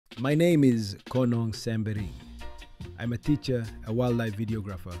My name is Konong Sembiring. I'm a teacher, a wildlife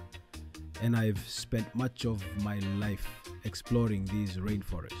videographer, and I've spent much of my life exploring these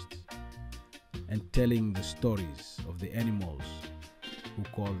rainforests and telling the stories of the animals who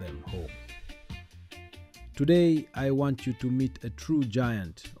call them home. Today, I want you to meet a true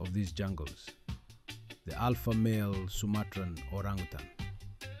giant of these jungles, the alpha male Sumatran orangutan.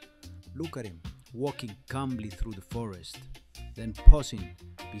 Look at him, walking calmly through the forest, then pausing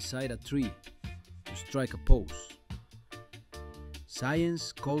beside a tree to strike a pose.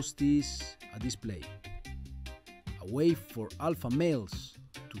 Science calls this a display, a way for alpha males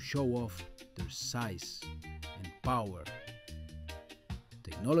to show off their size and power.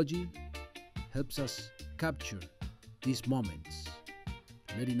 Technology helps us capture these moments,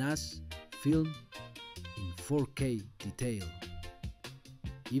 letting us film in 4K detail,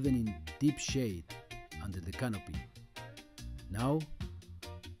 even in deep shade under the canopy. Now,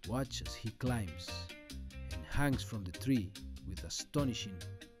 watch as he climbs and hangs from the tree with astonishing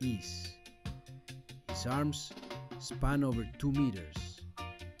ease. His arms span over 2 meters,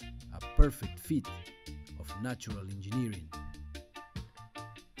 a perfect feat of natural engineering.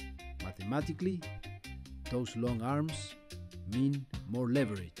 Mathematically, those long arms mean more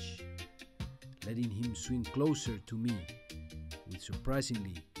leverage, letting him swing closer to me with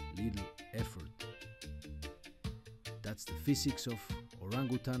surprisingly little effort. That's the physics of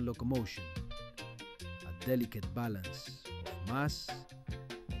orangutan locomotion, a delicate balance of mass,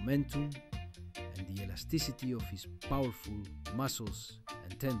 momentum, and the elasticity of his powerful muscles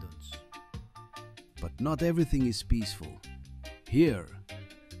and tendons. But not everything is peaceful. Here,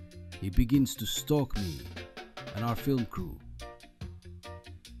 he begins to stalk me and our film crew.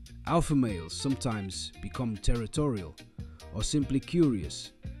 Alpha males sometimes become territorial or simply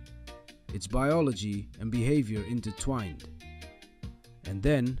curious. It's biology and behavior intertwined. And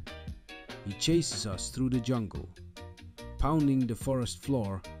then, he chases us through the jungle, pounding the forest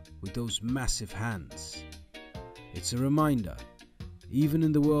floor with those massive hands. It's a reminder, even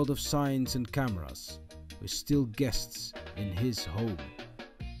in the world of science and cameras, we're still guests in his home.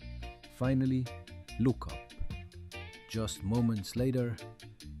 Finally, look up. Just moments later,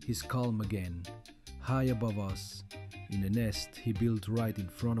 he's calm again, high above us, in a nest he built right in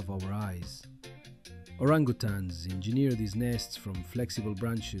front of our eyes. Orangutans engineer these nests from flexible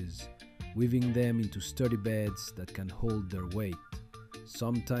branches, weaving them into sturdy beds that can hold their weight,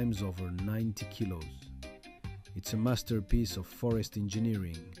 sometimes over 90 kilos. It's a masterpiece of forest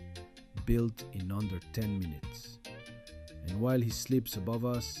engineering, built in under 10 minutes. And while he sleeps above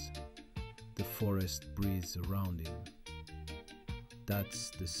us, the forest breathes around him. That's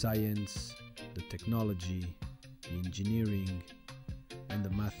the science, the technology, the engineering, and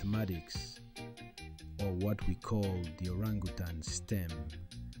the mathematics, or what we call the orangutan-stem,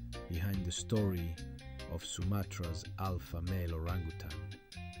 behind the story of Sumatra's alpha male orangutan.